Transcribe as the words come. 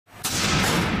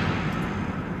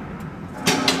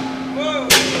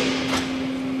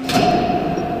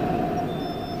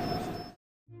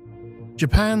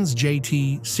Japan's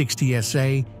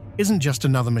JT60SA isn't just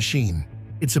another machine.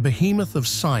 It's a behemoth of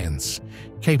science,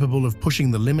 capable of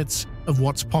pushing the limits of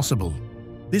what's possible.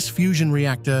 This fusion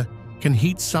reactor can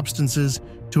heat substances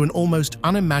to an almost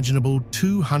unimaginable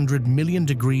 200 million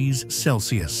degrees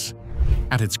Celsius.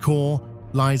 At its core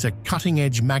lies a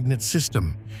cutting-edge magnet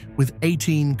system with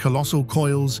 18 colossal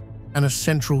coils and a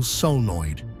central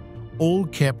solenoid, all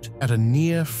kept at a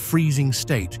near-freezing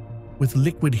state with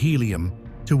liquid helium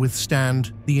to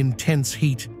withstand the intense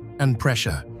heat and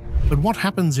pressure. But what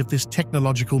happens if this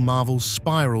technological marvel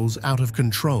spirals out of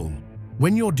control?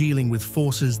 When you're dealing with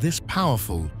forces this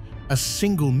powerful, a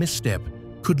single misstep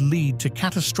could lead to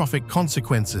catastrophic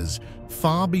consequences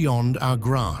far beyond our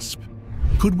grasp.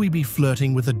 Could we be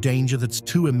flirting with a danger that's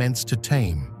too immense to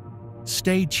tame?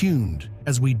 Stay tuned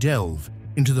as we delve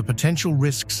into the potential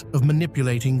risks of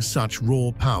manipulating such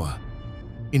raw power.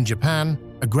 In Japan,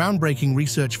 a groundbreaking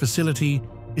research facility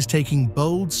is taking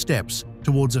bold steps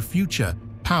towards a future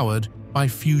powered by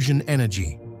fusion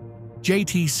energy.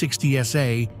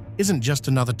 JT60SA isn't just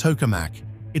another tokamak,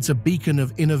 it's a beacon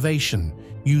of innovation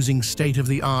using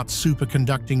state-of-the-art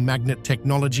superconducting magnet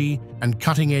technology and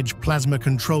cutting-edge plasma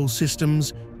control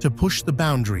systems to push the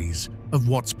boundaries of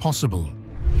what's possible.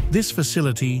 This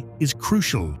facility is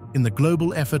crucial in the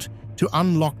global effort to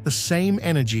unlock the same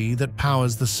energy that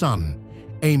powers the sun,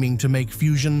 aiming to make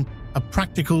fusion a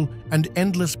practical and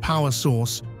endless power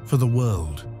source for the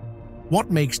world.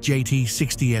 What makes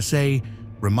JT60SA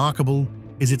remarkable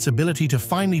is its ability to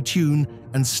finely tune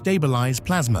and stabilize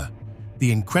plasma,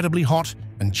 the incredibly hot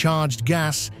and charged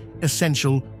gas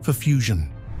essential for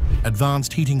fusion.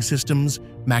 Advanced heating systems,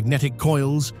 magnetic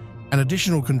coils, and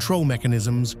additional control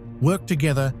mechanisms work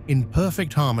together in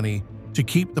perfect harmony to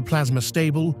keep the plasma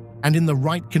stable and in the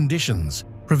right conditions,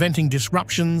 preventing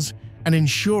disruptions and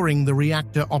ensuring the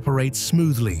reactor operates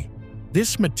smoothly.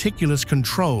 This meticulous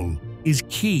control is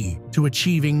key to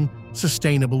achieving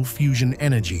sustainable fusion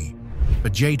energy.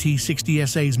 But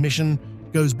JT60SA's mission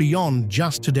goes beyond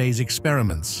just today's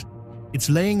experiments. It's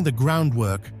laying the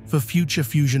groundwork for future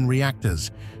fusion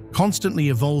reactors, constantly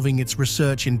evolving its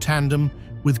research in tandem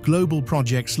with global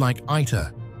projects like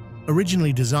ITER.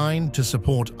 Originally designed to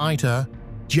support ITER,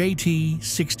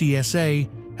 JT60SA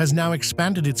has now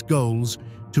expanded its goals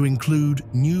to include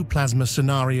new plasma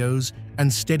scenarios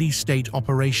and steady-state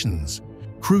operations,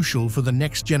 crucial for the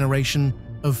next generation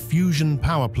of fusion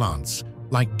power plants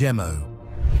like DEMO.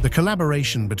 The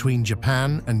collaboration between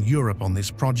Japan and Europe on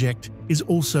this project is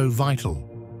also vital.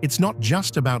 It's not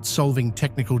just about solving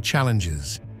technical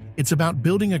challenges, it's about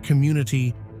building a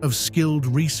community of skilled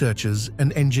researchers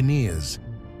and engineers,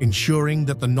 ensuring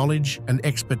that the knowledge and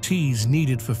expertise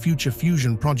needed for future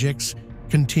fusion projects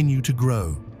continue to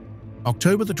grow.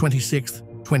 October 26,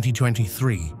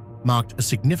 2023 marked a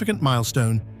significant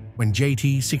milestone when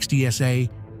JT60SA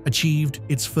achieved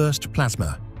its first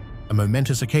plasma, a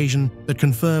momentous occasion that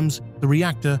confirms the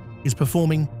reactor is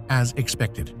performing as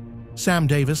expected. Sam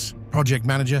Davis, project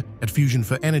manager at Fusion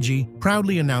for Energy,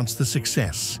 proudly announced the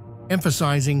success,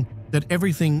 emphasizing that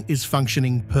everything is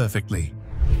functioning perfectly.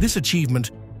 This achievement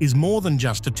is more than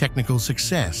just a technical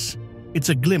success. It's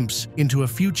a glimpse into a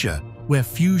future where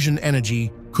fusion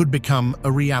energy could become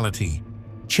a reality,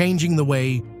 changing the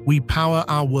way we power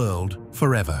our world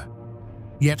forever.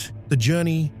 Yet, the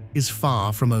journey is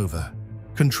far from over.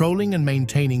 Controlling and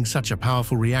maintaining such a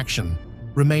powerful reaction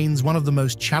remains one of the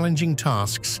most challenging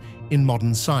tasks in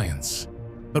modern science.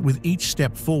 But with each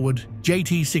step forward,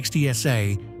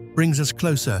 JT60SA brings us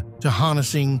closer to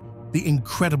harnessing the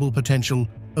incredible potential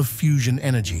of fusion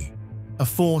energy, a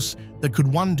force that could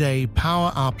one day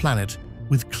power our planet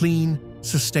with clean,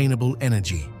 sustainable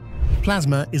energy.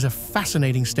 Plasma is a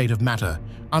fascinating state of matter,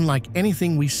 unlike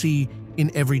anything we see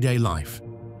in everyday life.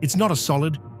 It's not a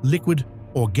solid, liquid,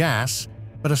 or gas,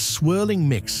 but a swirling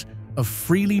mix of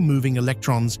freely moving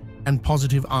electrons and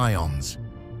positive ions.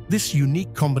 This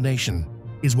unique combination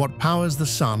is what powers the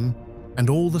sun and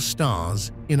all the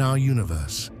stars in our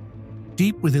universe.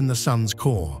 Deep within the sun's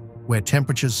core, where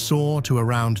temperatures soar to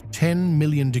around 10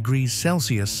 million degrees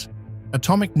Celsius,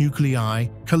 atomic nuclei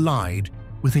collide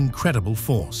with incredible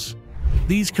force.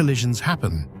 These collisions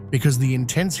happen because the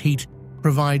intense heat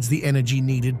provides the energy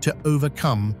needed to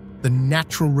overcome the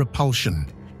natural repulsion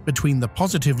between the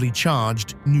positively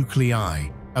charged nuclei,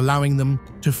 allowing them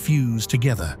to fuse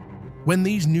together. When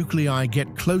these nuclei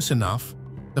get close enough,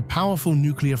 the powerful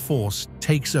nuclear force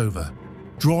takes over,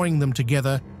 drawing them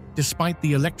together despite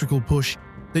the electrical push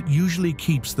that usually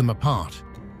keeps them apart.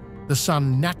 The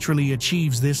sun naturally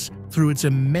achieves this through its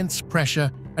immense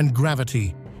pressure and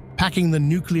gravity, packing the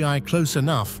nuclei close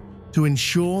enough to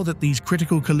ensure that these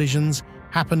critical collisions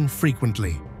happen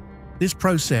frequently. This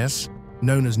process,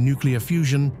 known as nuclear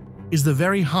fusion, is the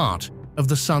very heart of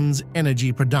the sun's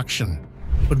energy production.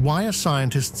 But why are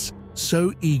scientists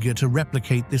so eager to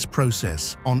replicate this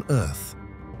process on Earth?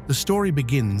 The story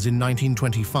begins in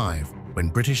 1925, when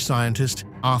British scientist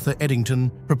Arthur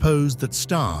Eddington proposed that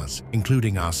stars,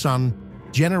 including our sun,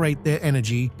 generate their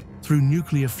energy through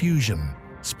nuclear fusion,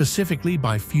 specifically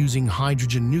by fusing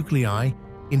hydrogen nuclei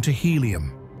into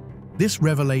helium. This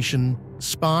revelation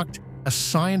sparked a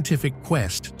scientific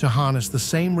quest to harness the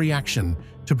same reaction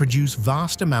to produce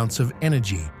vast amounts of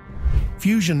energy.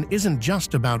 Fusion isn't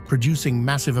just about producing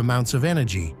massive amounts of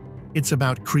energy, it's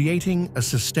about creating a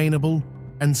sustainable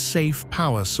and safe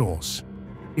power source.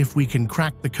 If we can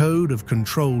crack the code of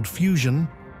controlled fusion,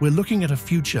 we're looking at a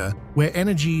future where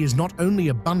energy is not only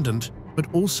abundant,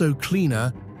 but also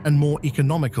cleaner and more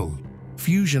economical.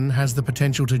 Fusion has the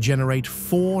potential to generate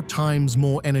 4 times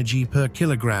more energy per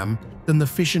kilogram than the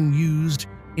fission used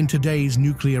in today's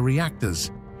nuclear reactors,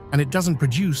 and it doesn't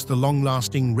produce the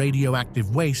long-lasting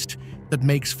radioactive waste that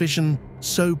makes fission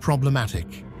so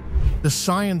problematic. The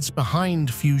science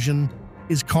behind fusion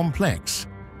is complex,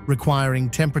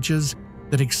 requiring temperatures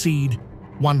that exceed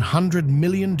 100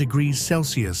 million degrees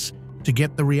Celsius to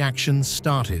get the reaction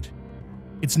started.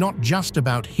 It's not just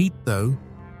about heat, though.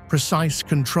 Precise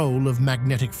control of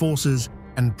magnetic forces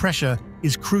and pressure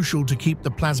is crucial to keep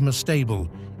the plasma stable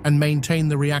and maintain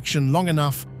the reaction long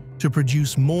enough to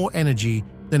produce more energy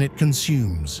than it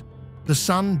consumes. The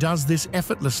sun does this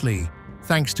effortlessly,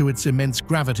 thanks to its immense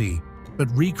gravity, but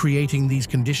recreating these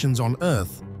conditions on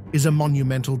Earth is a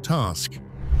monumental task.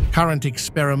 Current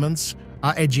experiments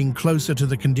are edging closer to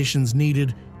the conditions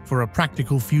needed for a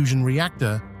practical fusion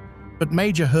reactor, but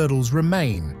major hurdles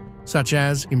remain, such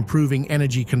as improving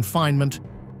energy confinement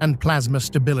and plasma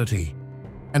stability.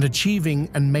 And achieving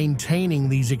and maintaining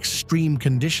these extreme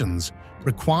conditions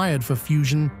required for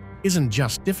fusion isn't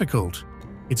just difficult,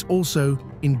 it's also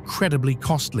incredibly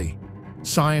costly.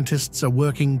 Scientists are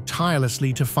working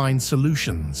tirelessly to find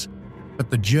solutions, but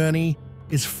the journey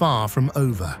is far from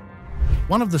over.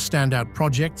 One of the standout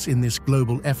projects in this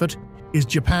global effort is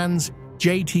Japan's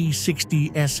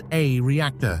JT60SA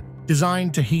reactor,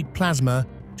 designed to heat plasma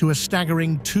to a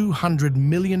staggering 200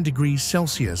 million degrees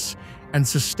Celsius and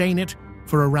sustain it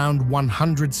for around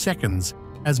 100 seconds,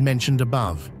 as mentioned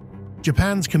above.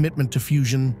 Japan's commitment to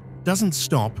fusion doesn't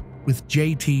stop with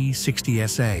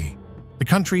JT60SA. The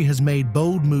country has made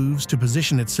bold moves to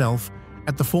position itself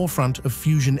at the forefront of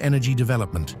fusion energy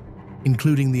development,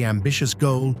 including the ambitious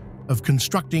goal of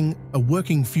constructing a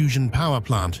working fusion power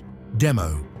plant,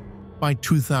 DEMO, by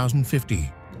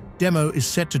 2050. DEMO is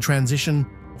set to transition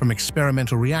from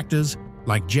experimental reactors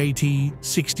like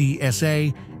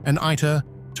JT60SA and ITER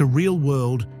to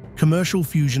real-world commercial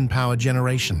fusion power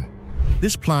generation.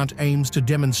 This plant aims to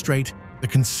demonstrate the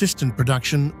consistent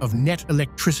production of net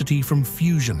electricity from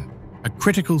fusion, a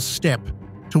critical step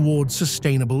towards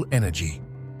sustainable energy.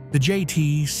 The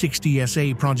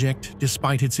JT60SA project,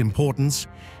 despite its importance,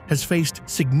 has faced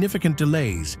significant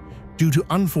delays due to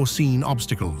unforeseen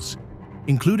obstacles,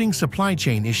 including supply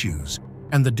chain issues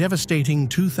and the devastating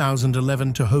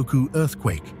 2011 Tohoku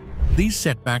earthquake. These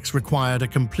setbacks required a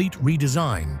complete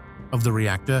redesign of the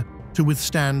reactor to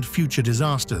withstand future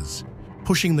disasters,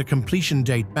 pushing the completion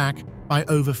date back by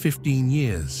over 15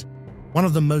 years. One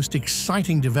of the most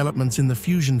exciting developments in the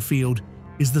fusion field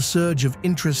is the surge of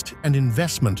interest and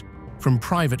investment from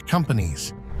private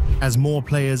companies. As more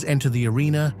players enter the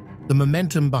arena, the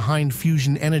momentum behind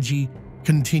fusion energy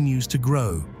continues to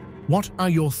grow. What are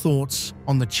your thoughts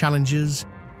on the challenges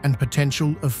and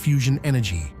potential of fusion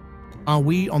energy? Are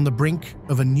we on the brink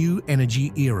of a new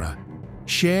energy era?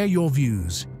 Share your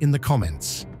views in the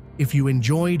comments. If you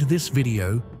enjoyed this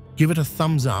video, give it a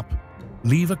thumbs up,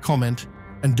 leave a comment,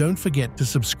 and don't forget to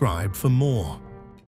subscribe for more.